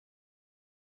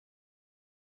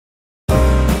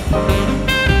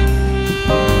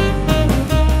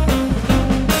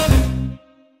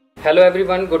Hello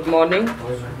everyone, good morning.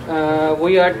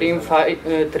 We are team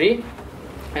 3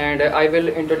 and I will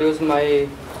introduce my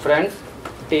friends,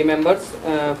 team members.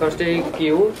 First is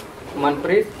Q,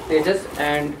 Manpreet, Tejas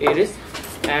and Iris,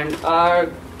 and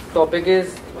our topic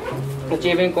is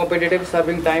achieving competitive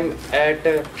serving time at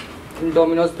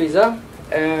Domino's Pizza.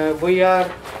 We are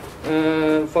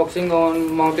focusing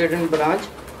on mountain branch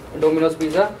Domino's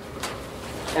Pizza,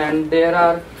 and there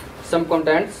are some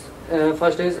contents.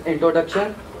 First is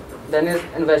introduction, then is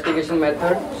investigation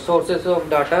method, sources of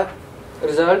data,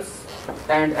 results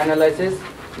and analysis,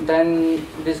 then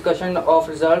discussion of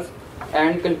results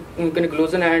and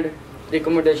conclusion and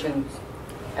recommendations.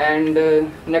 And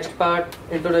next part,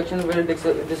 introduction, will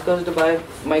discussed by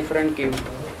my friend Q.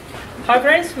 Hi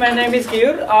friends, my name is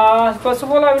Kiyur. First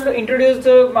of all, I will introduce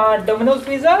Domino's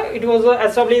Pizza. It was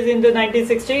established in the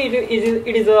 1960.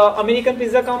 It is an American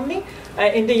pizza company.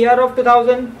 In the year of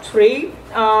 2003,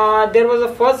 there was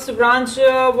a first branch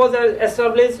was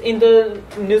established in the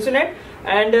New Zealand,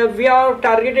 and we are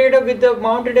targeted with the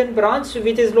Mountain branch,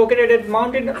 which is located at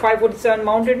 547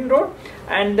 Mountain Road,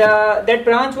 and that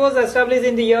branch was established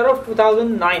in the year of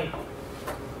 2009.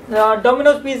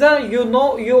 Domino's Pizza, you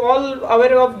all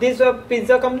aware of this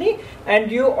pizza company, and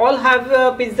you all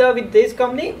have pizza with this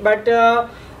company, but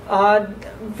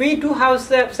we do have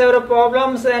several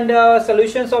problems and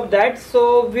solutions of that,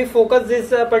 so we focus this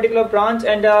particular branch,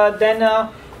 and then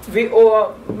we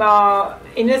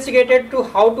investigated to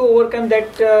how to overcome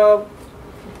that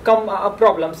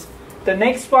problems. The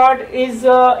next part is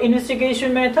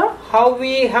investigation method, how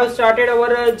we have started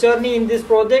our journey in this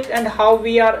project and how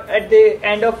we are at the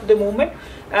end of the moment.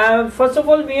 First of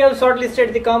all, we have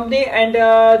shortlisted the company, and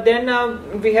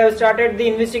then we have started the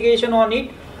investigation on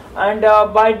it, and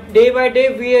by day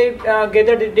we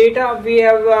gathered the data. We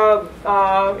have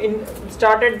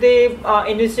started the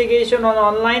investigation on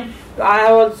online. I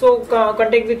have also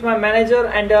contact with my manager,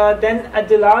 and then at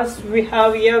the last we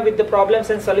have here with the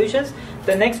problems and solutions.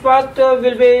 The next part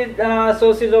will be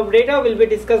sources of data will be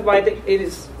discussed by the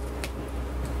Iris.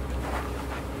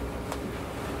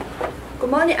 Good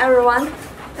morning everyone,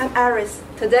 I'm Iris.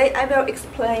 Today I will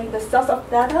explain the source of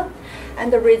data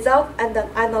and the result and the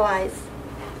analyze.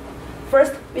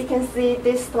 First, we can see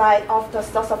this slide of the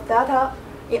source of data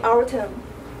in our term.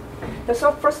 The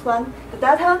first one, the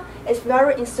data is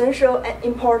very essential and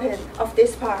important of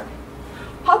this part.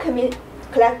 How can we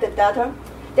collect the data?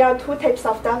 There are two types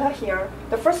of data here.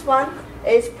 The first one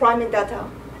is primary data,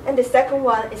 and the second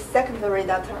one is secondary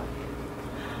data.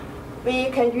 We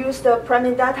can use the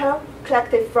primary data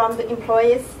collected from the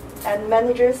employees and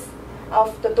managers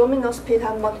of the Domino's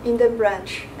Pizza Indian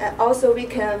branch, and also we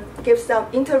can give some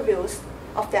interviews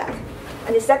of that.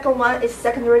 And the second one is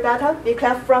secondary data. We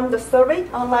collect from the survey,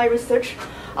 online research,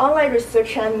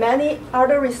 and many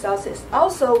other resources.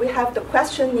 Also, we have the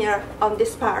questionnaire on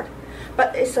this part,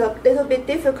 but it's a little bit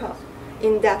difficult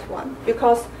in that one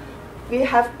because we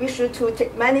should to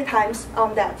take many times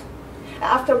on that.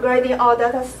 After grading all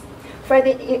data,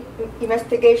 further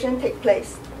investigation take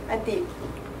place and deep.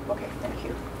 Okay, thank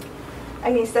you.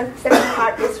 And the second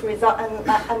part is result and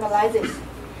analysis.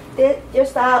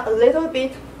 There's a little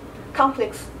bit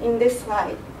complex in this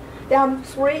slide. There are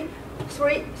three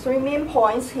main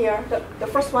points here. The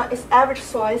first one is average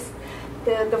size.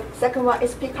 The second one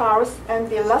is peak hours, and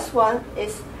the last one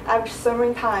is average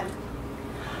serving time.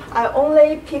 I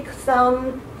only pick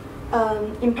some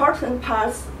important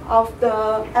parts of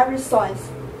the average size.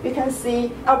 You can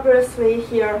see obviously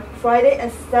here Friday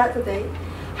and Saturday,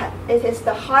 it is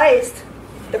the highest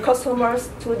the customers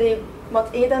to the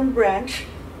Mount Eden branch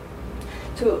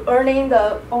to earning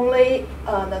to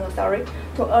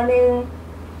earning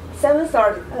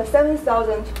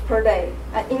 7,000 per day.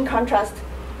 And in contrast,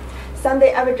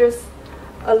 Sunday averages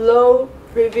a low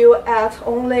review at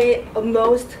only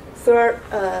almost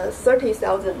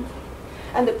 30,000.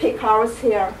 And the peak hours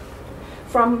here,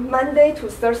 from Monday to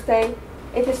Thursday,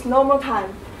 it is normal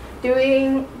time,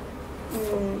 during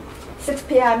 6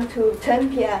 p.m. to 10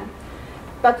 p.m.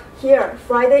 But here,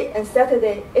 Friday and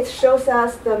Saturday, it shows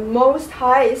us the most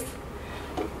highest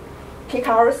peak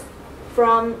hours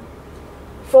from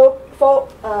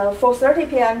 4:30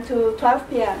 p.m. to 12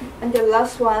 p.m. And the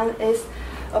last one is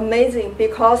amazing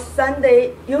because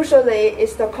Sunday usually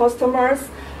is the customers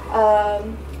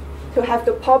to have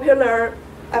the popular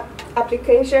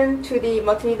application to the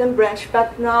Mountain branch,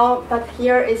 but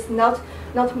here is not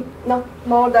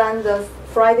more than the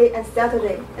Friday and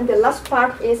Saturday. And the last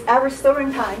part is average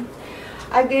serving time.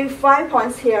 I give 5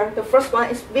 points here. The first one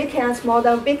is weekends more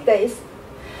than weekdays.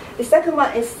 The second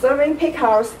one is serving peak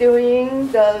hours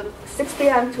during the 6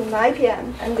 p.m. to 9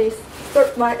 p.m. And the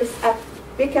third one is at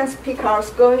weekends peak hours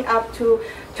going up to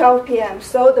 12 p.m.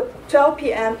 So the 12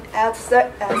 p.m. at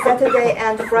Saturday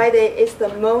and Friday is the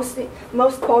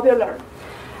most popular.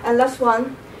 And last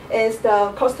one is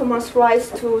the customers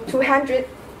rise to 200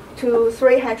 to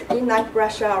 300 in night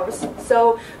rush hours.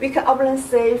 So we can openly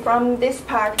say from this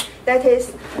part that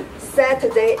is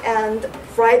Saturday and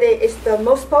Friday is the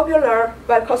most popular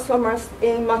by customers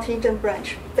in multi-engine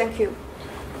branch. Thank you.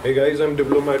 Hey guys, I'm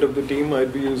Diplomat of the team.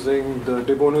 I'd be using the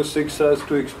Domino 6 as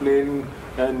to explain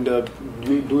and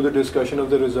do the discussion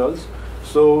of the results.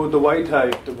 So the white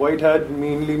hat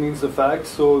mainly means the facts.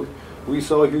 So we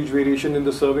saw a huge variation in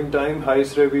the serving time,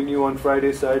 highest revenue on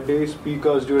Fridays, Saturdays, peak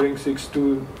hours during 6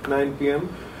 to 9 p.m.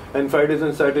 and Fridays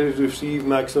and Saturdays receive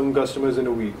maximum customers in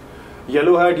a week.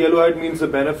 Yellow hat means the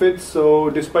benefits.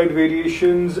 So despite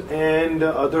variations and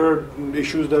other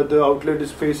issues that the outlet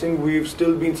is facing,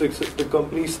 the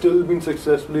company's still been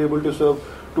successfully able to serve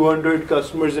 200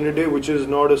 customers in a day, which is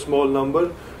not a small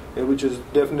number, which is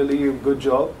definitely a good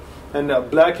job. And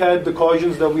black hat, the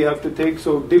cautions that we have to take.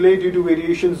 So delay due to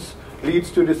variations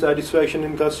leads to dissatisfaction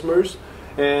in customers,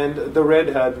 and the red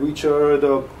hat, which are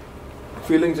the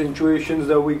feelings, intuitions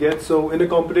that we get. So in a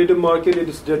competitive market, it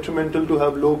is detrimental to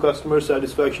have low customer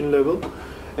satisfaction level.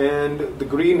 And the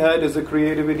green hat is the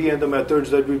creativity and the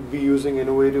methods that we'll be using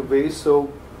innovative ways.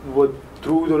 So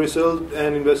through the research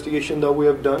and investigation that we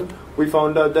have done, we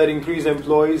found out that increase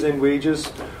employees and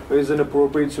wages is an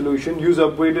appropriate solution. Use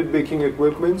upgraded baking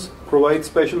equipments, provide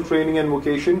special training and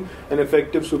vocation, and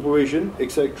effective supervision,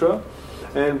 etc.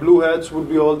 And blue hats would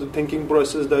be all the thinking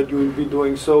process that you will be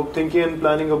doing. So thinking and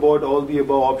planning about all the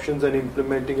above options and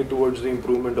implementing it towards the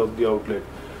improvement of the outlet.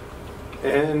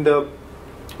 And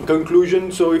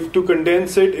conclusion, so if to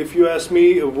condense it, if you ask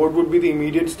me what would be the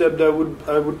immediate step that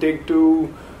I would take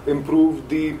to improve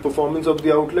the performance of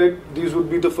the outlet, these would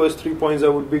be the first 3 points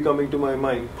that would be coming to my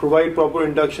mind. Provide proper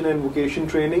induction and vocation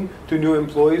training to new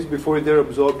employees before they're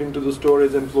absorbed into the store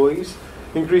as employees.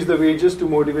 Increase the wages to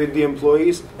motivate the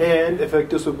employees, and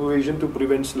effective supervision to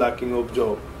prevent slacking of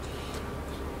job.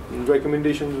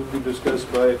 Recommendations will be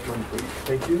discussed by Manpreet.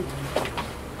 Thank you.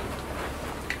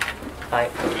 Hi.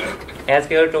 As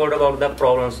Kier told about the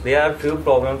problems, there are few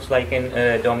problems like in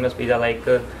Domino's Pizza. Like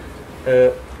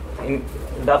in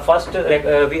the first,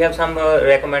 we have some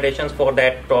recommendations for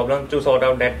that problem to sort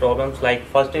out that problems. Like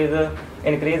first is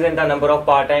increase in the number of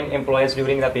part-time employees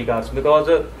during the peak hours,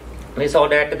 because we saw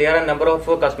that there are a number of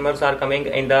customers are coming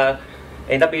in the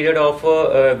period of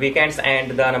weekends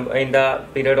and in the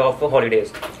period of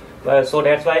holidays. So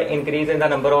that's why increase in the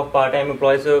number of part-time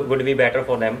employees would be better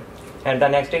for them. And the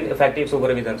next is effective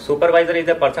supervision. Supervisor is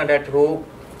the person that who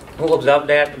observe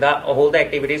that the whole the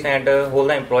activities and whole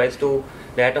the employees to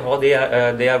that how they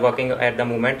are working at the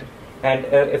moment. And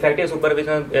effective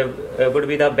supervision would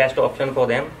be the best option for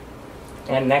them.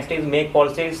 And next is make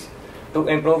policies to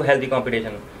improve healthy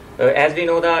competition. As we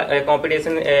know, the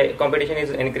competition is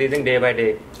increasing day by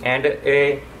day, and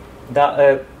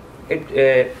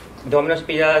Domino's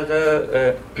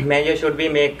Pizza's measure should be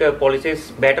make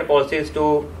better policies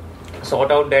to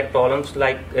sort out that problems.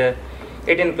 Like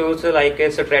it includes like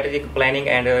strategic planning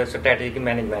and strategic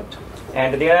management.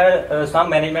 And there are some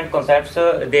management concepts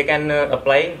they can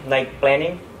apply, like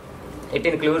planning. It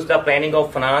includes the planning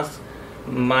of finance,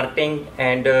 marketing,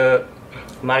 and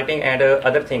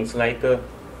other things like.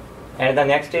 And the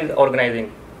next is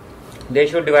organizing. They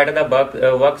should divide the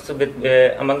works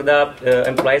among the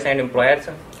employees and employers,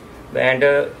 and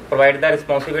provide the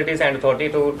responsibilities and authority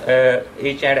to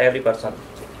each and every person.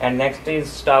 And next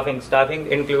is staffing. Staffing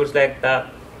includes like the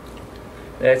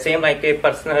same like a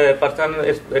person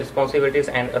responsibilities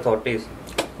and authorities.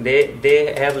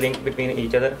 They have link between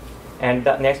each other. And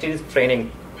the next is training.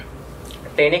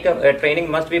 Training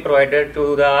must be provided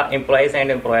to the employees and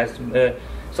employers.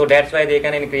 So that's why they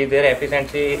can increase their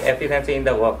efficiency in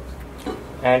the work.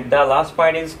 And the last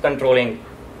point is controlling.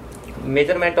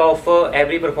 Measurement of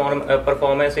every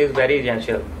performance is very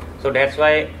essential. So that's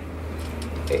why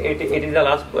it is the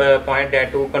last point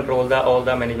that to control all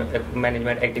the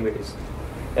management activities.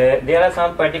 There are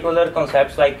some particular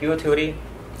concepts like queue theory.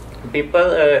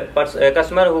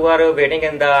 Customer who are waiting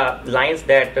in the lines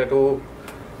that to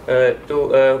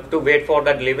wait for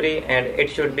the delivery, and it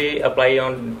should be applied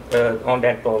on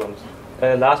that problems.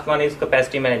 Last one is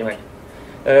capacity management.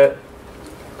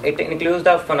 It includes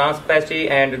the finance capacity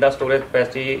and the storage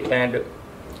capacity, and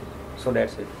so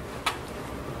that's it.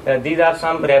 These are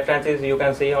some references you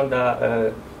can see on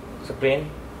the screen.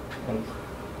 And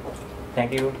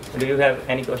thank you. Do you have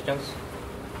any questions?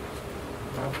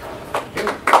 No?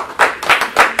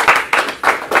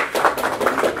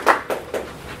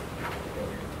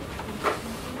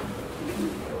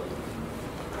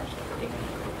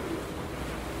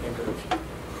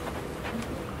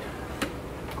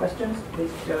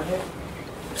 Please go ahead.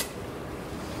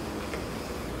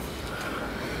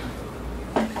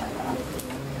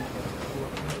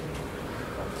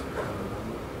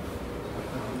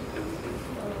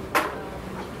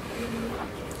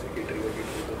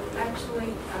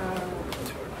 Actually,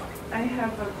 I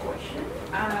have a question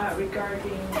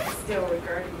regarding the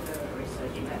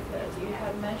research method. You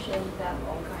have mentioned that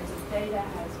all kinds of data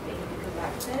has been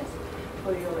collected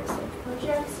for your research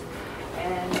projects,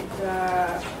 and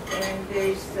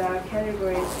there's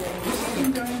categories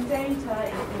in during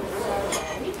data include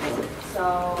survey. So,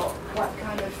 what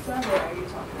kind of survey are you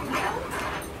talking about?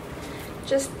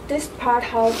 Just this part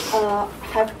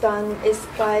have done is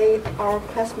by our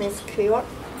classmate Q,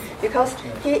 because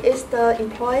he is the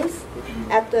employee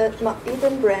at the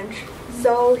Eden branch,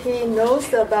 so he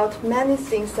knows about many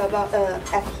things about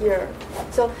at here.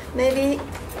 So maybe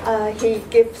he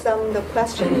gives some the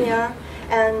questionnaire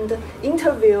and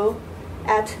interview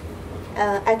at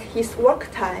his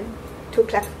work time to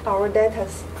collect our data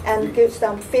and give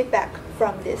some feedback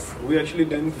from this. We actually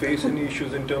didn't face any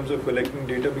issues in terms of collecting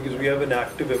data because we have an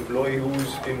active employee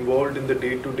who's involved in the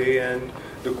day-to-day and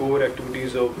the core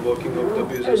activities of working of the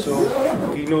business. So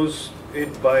he knows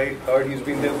it by heart. He's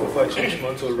been there for 5-6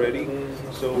 months already.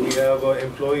 So we have an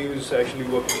employee who's actually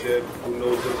working there who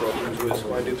knows the problems, who has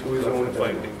found it through his own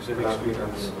findings and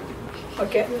experience.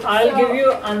 Okay, I'll give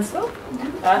you answer.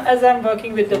 As I'm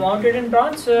working with the mountain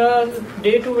branch,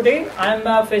 day to day,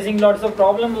 I'm facing lots of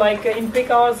problem. Like in peak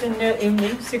hours in the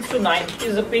evening, 6 to 9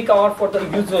 is a peak hour for the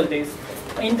usual days.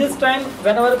 In this time,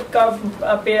 whenever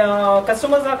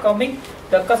customers are coming,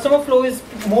 the customer flow is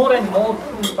more and more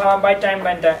by time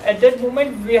and time. At that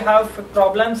moment, we have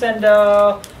problems, and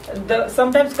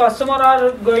sometimes customers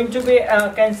are going to be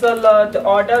cancel the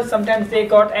order. Sometimes they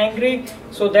got angry.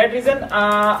 So that reason,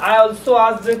 I also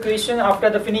asked the question after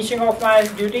the finishing of my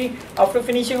duty. After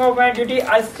finishing of my duty,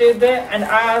 I stayed there and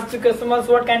I asked the customers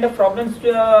what kind of problems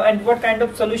and what kind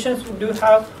of solutions do you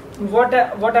have. What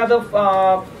are the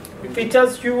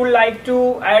features you would like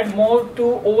to add more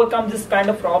to overcome this kind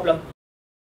of problem?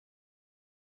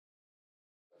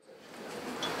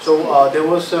 So there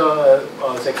was a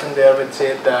section there which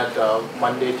said that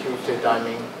Monday, Tuesday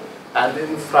timing, and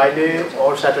then Friday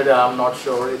or Saturday, I'm not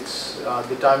sure. It's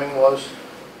the timing was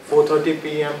 4:30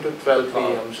 p.m. to 12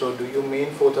 p.m. So do you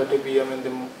mean 4:30 p.m. in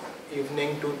the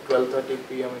evening to 12:30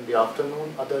 p.m. in the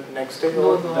afternoon, other next day?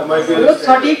 No, That might be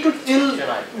 4:30 to till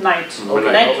night.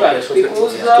 Okay. Night 12. Okay, so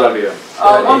Because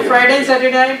 12 on Friday and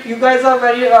Saturday night, you guys are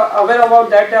very aware about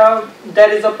that.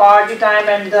 There is a party time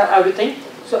and everything.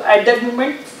 So at that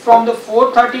moment, from the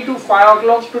 4:30 to 5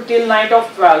 o'clock to till night of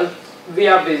 12, we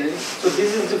are busy. So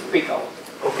this is the peak hour.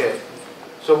 Okay.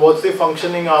 So what's the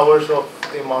functioning hours of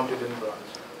the Mount Eden branch,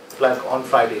 like on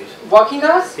Fridays? Working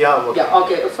hours? Yeah, working. Yeah,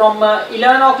 okay. From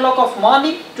 11 o'clock of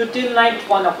morning to till night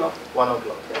 1 o'clock. 1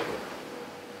 o'clock. Okay.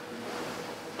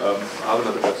 I have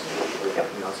another question.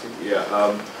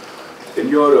 Yeah. In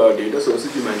your data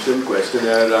sources, you mentioned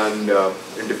questionnaire and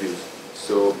interviews.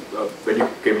 So when you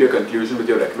came to a conclusion with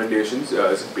your recommendations,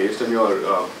 is it based on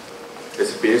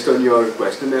your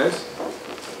questionnaires?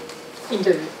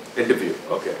 Interview.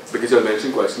 Okay. Because you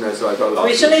mentioned questionnaires, so I thought.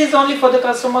 Questionnaire is only for the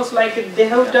customers. Like they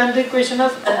have done the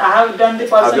questionnaires, and I have done the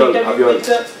personal interview with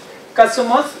the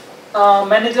customers,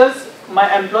 managers, my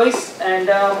employees, and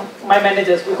my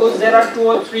managers. Because there are 2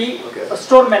 or 3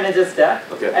 store managers there,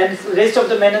 and rest of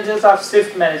the managers are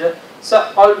shift manager. So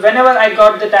whenever I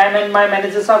got the time and my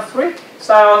managers are free,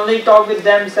 so I only talk with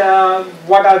them,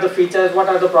 what are the features, what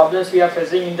are the problems we are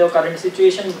facing in the current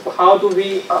situation, how do we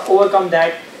overcome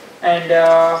that, and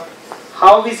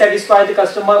how we satisfy the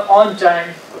customer on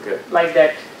time, like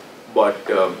that. But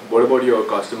what about your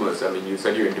customers? I mean, you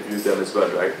said you interviewed them as well,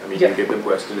 right? I mean, you gave them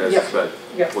questionnaires as well.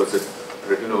 Yeah. Was it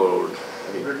written or? I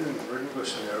mean, written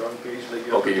questionnaire on page like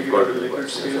you okay, you've got written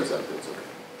questionnaires.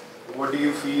 What do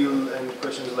you feel and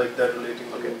questions like that relating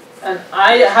to? And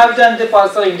I have done the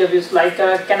personal interviews, like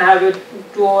can I have it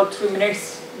 2 or 3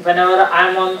 minutes whenever I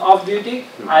am on off duty.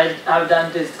 I have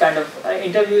done this kind of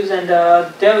interviews, and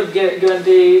they have given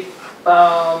the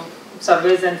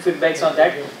surveys and feedbacks on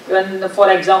that. When, for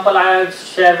example, I have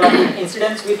shared one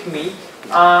incident with me.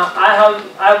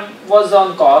 I was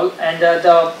on call, and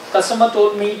the customer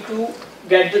told me to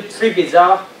get the 3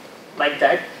 pizza like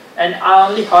that, and I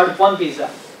only had 1 pizza.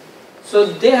 So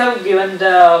they have given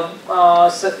the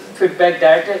feedback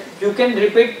that you can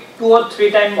repeat 2 or 3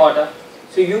 times order,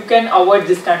 so you can avoid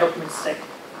this kind of mistake.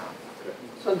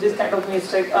 So this kind of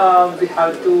mistake we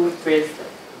have to face.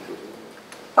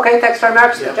 Okay, thanks very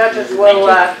much. The judges will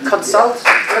consult.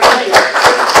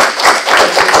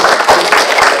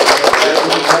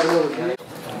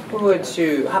 whom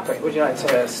would you like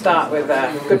to start with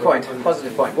a good point,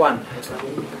 positive point? One.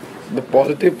 The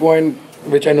positive point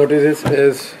which I notice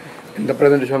is in the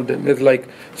presentation of them is like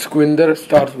Squinder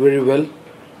starts very well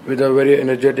with a very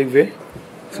energetic way.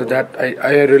 So that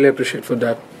I really appreciate for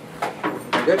that.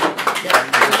 Good.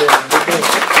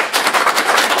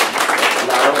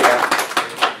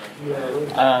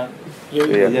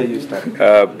 You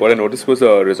start. What I noticed was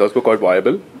the results were quite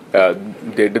viable.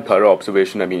 They did thorough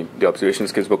observation. I mean, the observation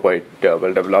skills were quite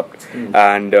well developed,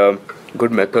 and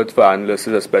good methods for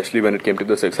analysis, especially when it came to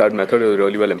the 6-hour method, was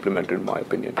really well implemented, in my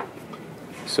opinion.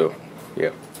 So,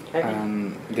 yeah.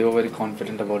 They were very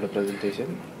confident about the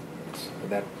presentation. So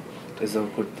that is a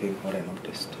good thing. What I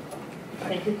noticed.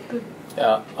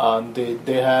 Yeah,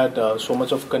 they had so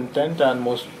much of content, and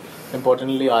most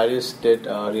importantly, Iris did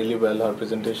really well. Her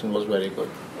presentation was very good.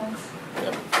 Thanks.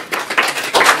 Yeah.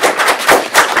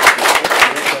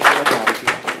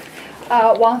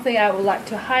 One thing I would like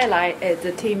to highlight is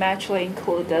the team actually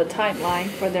include the timeline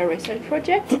for their research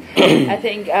project. I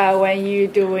think when you're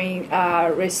doing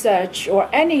research or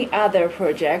any other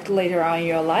project later on in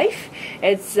your life,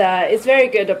 it's very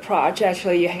good approach.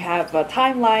 Actually, you have a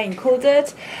timeline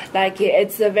included. Like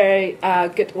it's a very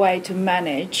good way to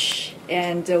manage.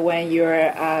 And when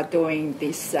you're doing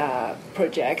these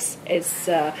projects, it's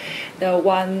the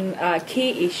one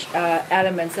key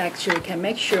elements actually can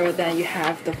make sure that you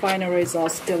have the final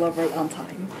results delivered on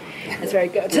time. It's very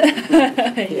good.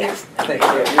 Yes. Thank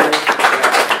you.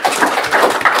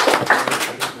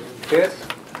 Good.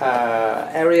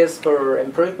 Areas for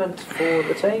improvement for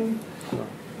the team?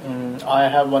 I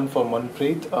have one for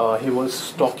Manpreet. He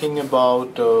was talking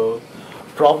about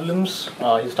problems.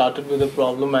 He started with a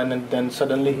problem, and then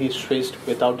suddenly he switched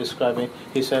without describing.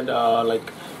 He said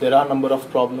like there are a number of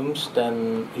problems,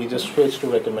 then he just switched to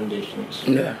recommendations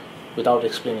without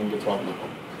explaining the problem.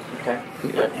 Okay.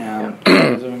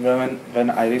 So when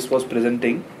Iris was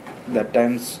presenting, that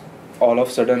times all of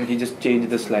a sudden he just changed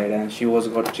the slide and she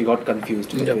got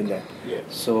confused between that. Yeah.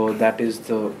 So that is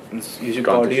you should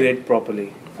coordinate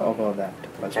properly about that.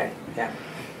 Okay. Yeah.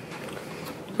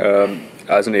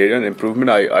 As an area of improvement,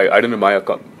 I don't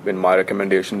know, in my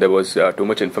recommendation there was too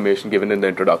much information given in the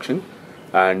introduction,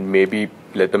 and maybe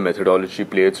let the methodology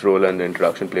play its role and the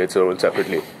introduction play its role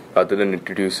separately. Rather than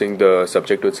introducing the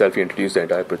subject to itself, you introduce the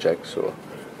entire project. So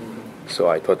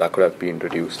I thought that could have been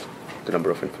reduced, the number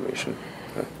of information.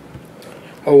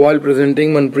 While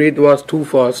presenting, Manpreet was too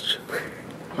fast,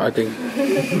 I think.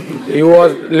 He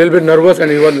was a little bit nervous and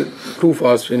he was too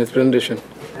fast in his presentation.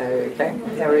 Okay.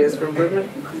 Areas for improvement?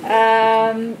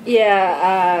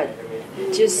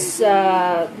 Just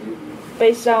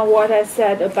based on what I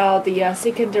said about the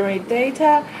secondary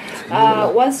data,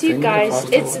 once you guys,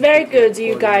 it's very good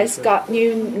you guys got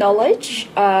new knowledge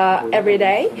every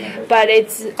day, but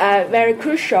it's very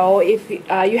crucial if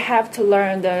you have to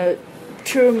learn the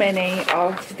true meaning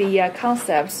of the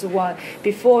concepts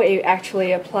before you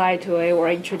actually apply to it or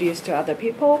introduce to other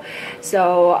people.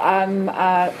 So I'm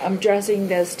addressing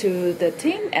this to the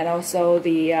team and also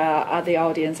the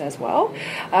audience as well.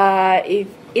 If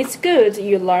it's good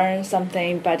you learn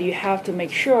something, but you have to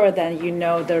make sure that you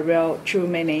know the real true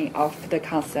meaning of the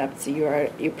concepts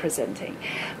you're presenting.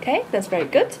 Okay, that's very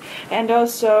good. And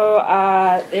also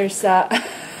there's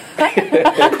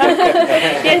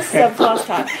yes, plus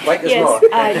time.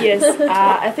 Yes,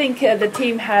 I think the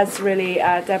team has really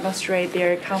demonstrated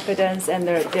their confidence and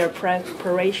their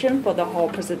preparation for the whole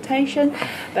presentation.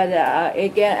 But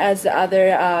again, as the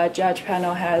other judge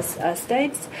panel has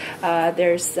states,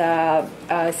 there's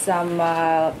some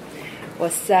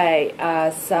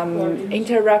some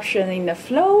interruption in the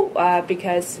flow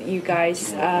because you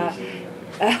guys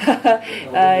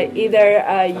either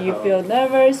you feel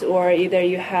nervous or either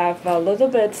you have a little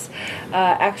bit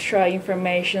extra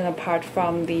information apart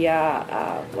from the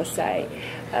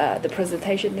the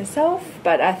presentation itself.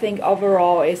 But I think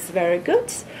overall it's very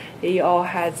good. You all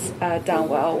had done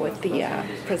well with the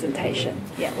presentation.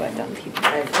 Yeah, well done, team.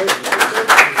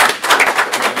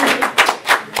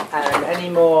 And any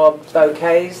more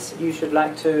bouquets you should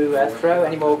like to throw?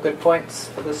 Any more good points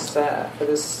for this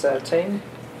team?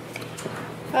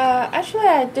 Actually,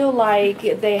 I do like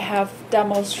they have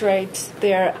demonstrated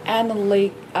their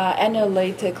analytical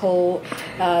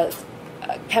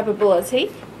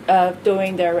capability of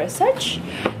doing their research.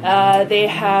 They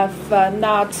have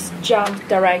not jumped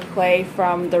directly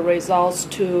from the results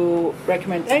to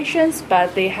recommendations,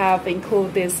 but they have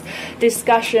included this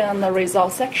discussion on the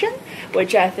results section,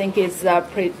 which I think is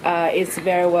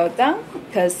very well done,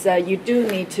 because you do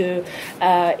need to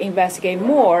investigate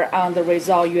more on the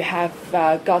result you have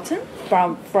gotten.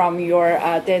 from your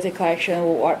data collection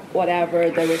or whatever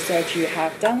the research you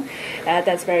have done.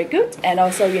 That's very good. And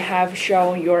also you have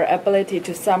shown your ability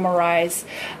to summarize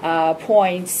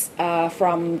points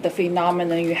from the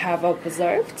phenomenon you have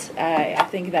observed. I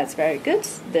think that's very good.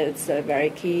 That's a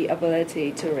very key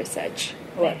ability to research.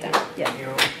 Well done. Yeah.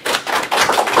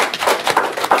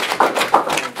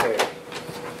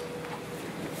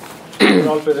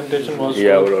 Overall presentation was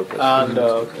overall good, and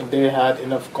they had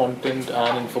enough content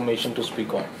and information to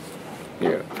speak on.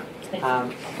 Yeah.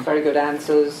 Very good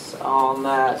answers on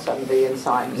some of the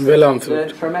insights. Well answered.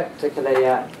 Learned from it, particularly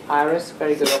Iris.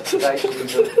 Very good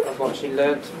observations of what she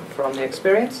learnt from the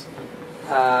experience.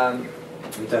 And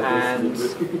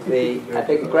I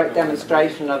think a great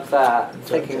demonstration of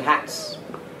thinking hats,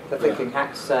 the thinking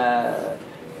hats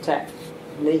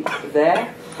technique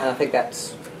there, and I think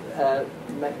that's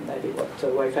maybe what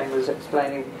Wei Feng was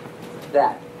explaining.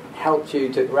 That helped you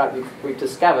to we've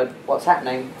discovered what's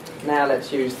happening. Now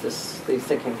let's use these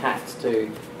thinking hats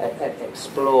to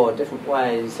explore different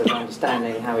ways of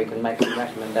understanding how we can make some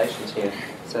recommendations here.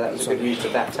 So that was a good use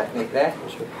of that technique there.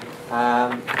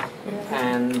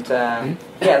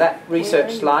 That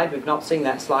research slide, we've not seen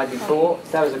that slide before.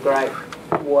 That was a great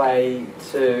way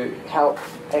to help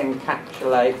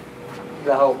encapsulate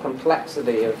the whole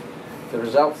complexity of the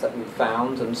results that we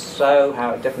found, and so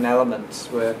how different elements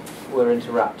were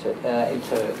interconnected.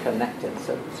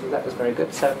 So that was very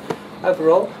good. So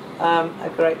overall, a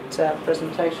great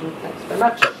presentation. Thanks very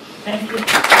much. Thank you.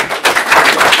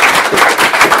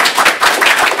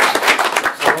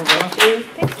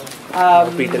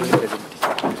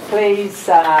 Please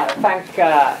thank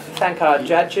our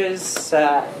judges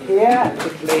here,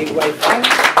 particularly Wei Feng.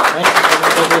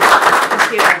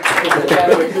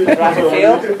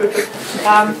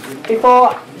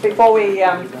 Before we,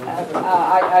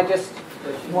 I just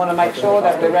want to make sure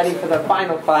that we're ready for the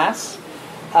final class.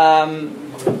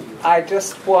 I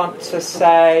just want to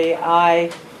say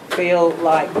I feel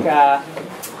like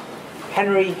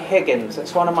Henry Higgins.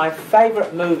 It's one of my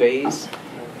favourite movies.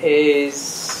 Do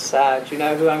you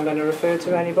know who I'm going to refer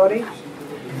to? Anybody?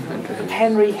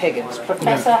 Henry Higgins,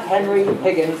 Professor Henry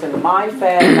Higgins, and My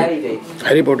Fair Lady.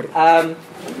 Harry Potter.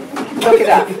 Look it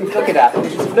up.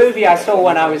 It's a movie I saw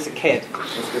when I was a kid.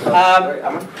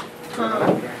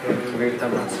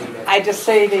 I just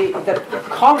see the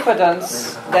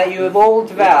confidence that you have all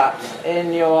developed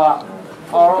in your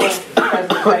oral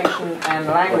presentation and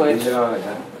language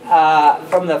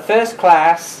from the first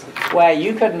class, where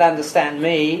you couldn't understand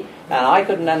me and I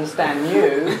couldn't understand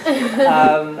you.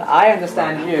 I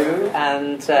understand you,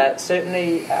 and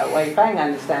certainly Wei Feng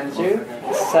understands you.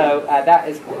 So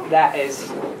that is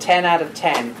 10 out of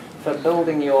 10 for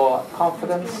building your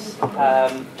confidence.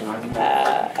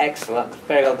 Excellent,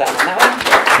 very well done on that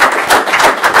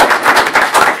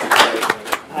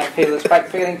one. I feel this great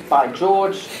feeling. By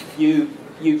George,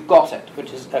 you've got it,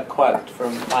 which is a quote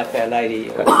from My Fair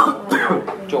Lady,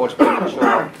 George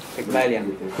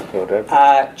Pygmalion.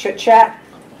 Chit chat?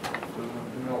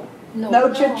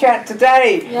 No chit chat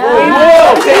today.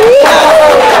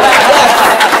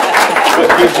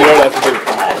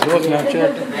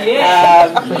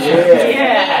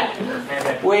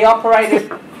 We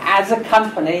operated as a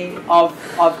company of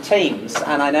teams,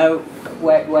 and I know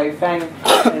Wei Feng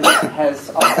has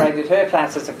operated her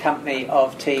class as a company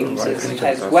of teams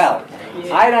as well.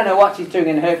 I don't know what she's doing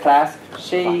in her class.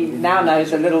 She now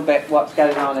knows a little bit what's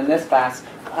going on in this class.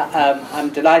 I'm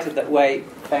delighted that Wei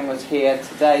Feng was here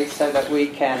today so that we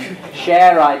can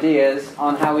share ideas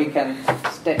on how we can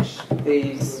stitch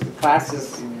these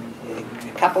classes,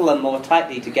 couple them more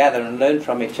tightly together and learn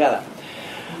from each other.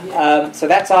 So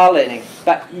that's our learning.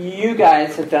 But you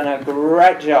guys have done a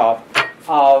great job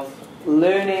of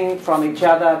learning from each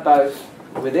other, both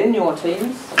within your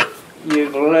teams.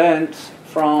 You've learned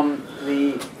from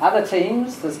the other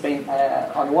teams. There's been,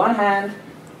 on one hand,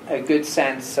 a good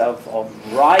sense of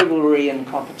rivalry and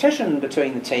competition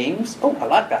between the teams. Oh, I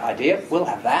like that idea. We'll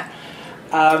have that.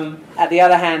 At the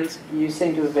other hand, you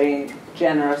seem to have been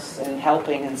generous in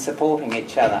helping and supporting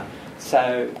each other.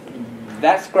 So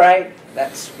that's great.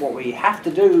 That's what we have to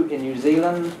do in New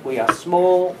Zealand. We are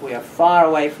small. We are far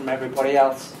away from everybody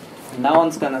else. No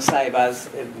one's going to save us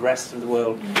if the rest of the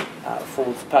world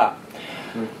falls apart.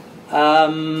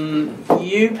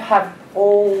 You have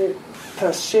all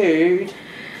pursued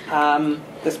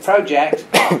this project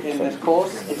in this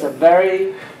course. It's a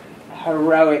very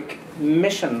heroic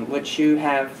mission which you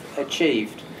have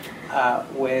achieved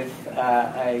with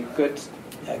a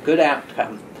good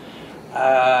outcome.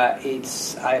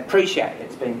 I appreciate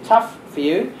it's been tough for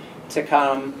you to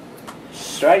come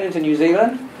straight into New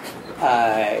Zealand,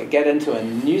 get into a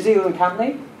New Zealand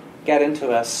company, get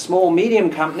into a small, medium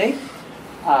company,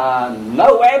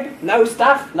 no web, no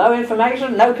stuff, no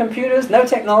information, no computers, no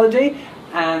technology,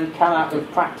 and come up with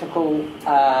practical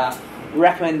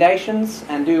recommendations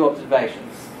and do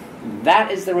observations.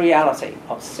 That is the reality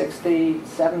of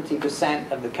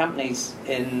 60-70% of the companies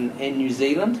in New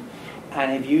Zealand,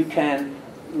 and if you can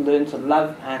learn to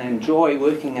love and enjoy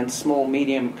working in small,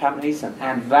 medium companies and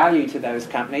add value to those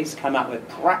companies, come up with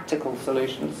practical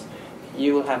solutions,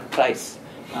 you will have a place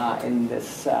in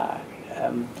this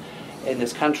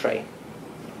country.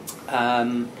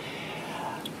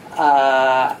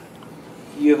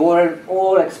 You've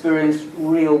all experienced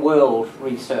real-world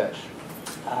research.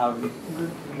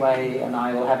 Ray and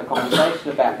I will have a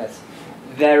conversation about this.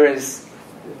 There is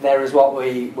what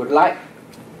we would like,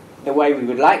 the way we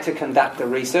would like to conduct the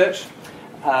research,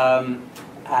 and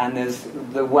there's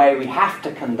the way we have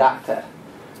to conduct it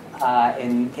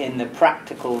in the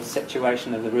practical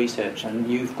situation of the research. And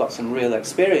you've got some real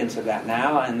experience of that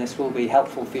now, and this will be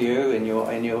helpful for you in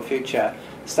your future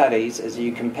studies as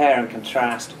you compare and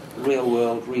contrast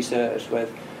real-world research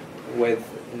with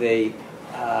the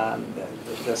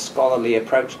scholarly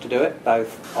approach to do it.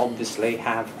 Both obviously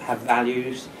have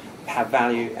value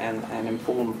and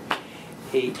inform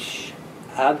each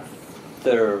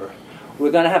other.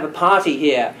 We're going to have a party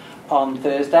here on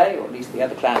Thursday, or at least the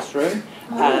other classroom.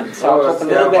 So I'll talk a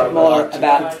little bit more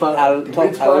about. I'll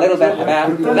talk a little bit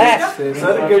about that.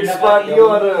 Kids party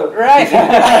or right.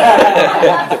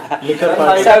 Liquor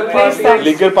party. So please thank.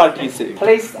 Liquor party.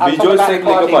 Please, I'll talk about the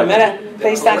party in a minute.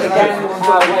 Please thank again.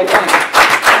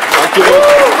 Thank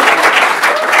you.